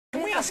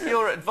Can we ask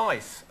your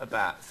advice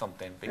about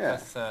something?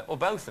 Because, or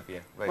both of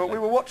you, really. Well, we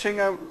were watching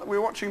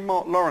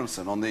Mark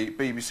Lawrenson on the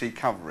BBC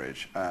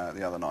coverage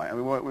the other night, and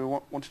we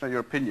want to know your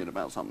opinion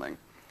about something.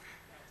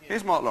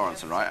 Here's Mark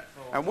Lawrenson, right?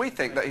 And we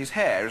think that his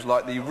hair is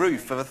like the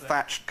roof of a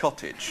thatched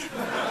cottage.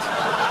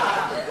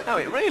 No,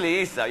 it really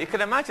is, though. You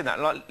can imagine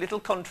that, like little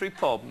country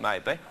pub,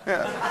 maybe.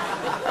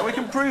 Yeah. And we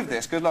can prove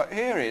this, because, like,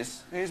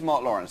 here's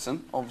Mark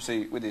Lawrenson,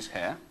 obviously with his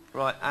hair.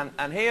 Right,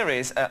 and here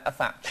is a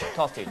thatched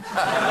cottage.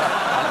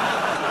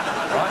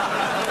 Right?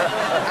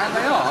 And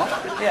they are.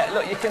 Yeah,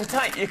 look, you can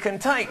take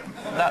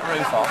that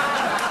roof off.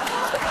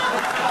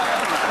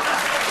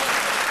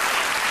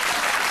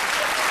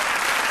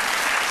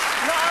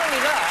 Not only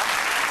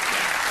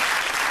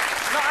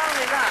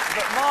that,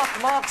 but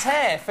Mark's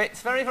hair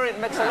fits very,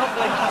 makes a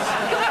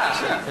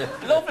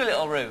lovely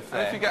little roof there.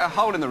 And if you get a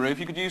hole in the roof,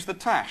 you could use the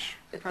tash.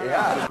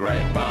 Yeah.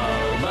 Great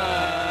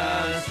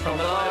moments from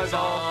the lives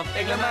of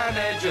England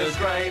managers,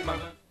 great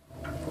moments.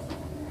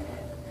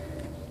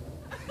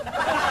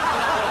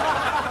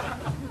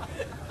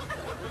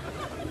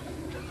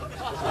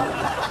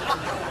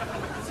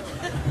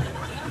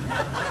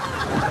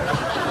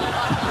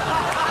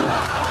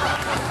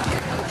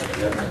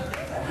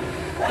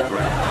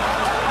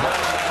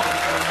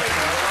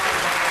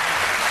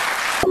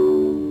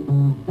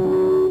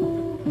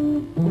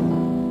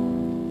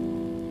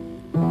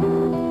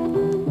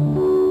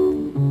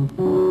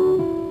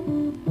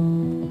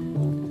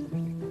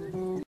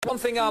 One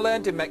thing I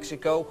learned in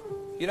Mexico,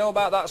 you know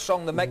about that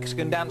song, the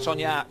Mexican dance on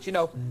your hat, you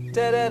know. And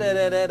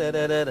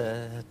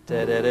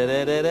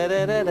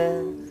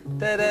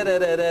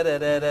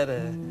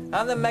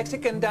the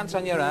Mexican dance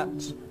on your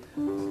hats.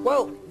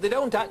 Well, they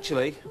don't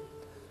actually.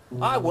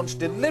 I once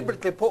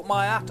deliberately put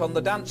my hat on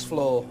the dance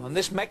floor, and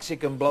this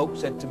Mexican bloke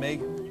said to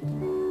me,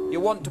 "You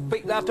want to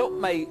pick that up,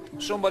 mate?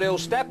 Somebody will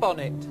step on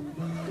it."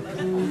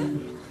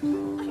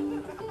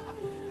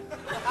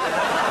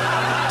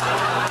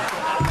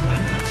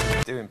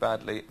 Doing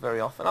badly very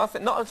often. I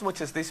think not as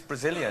much as this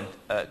Brazilian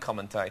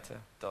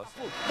commentator does.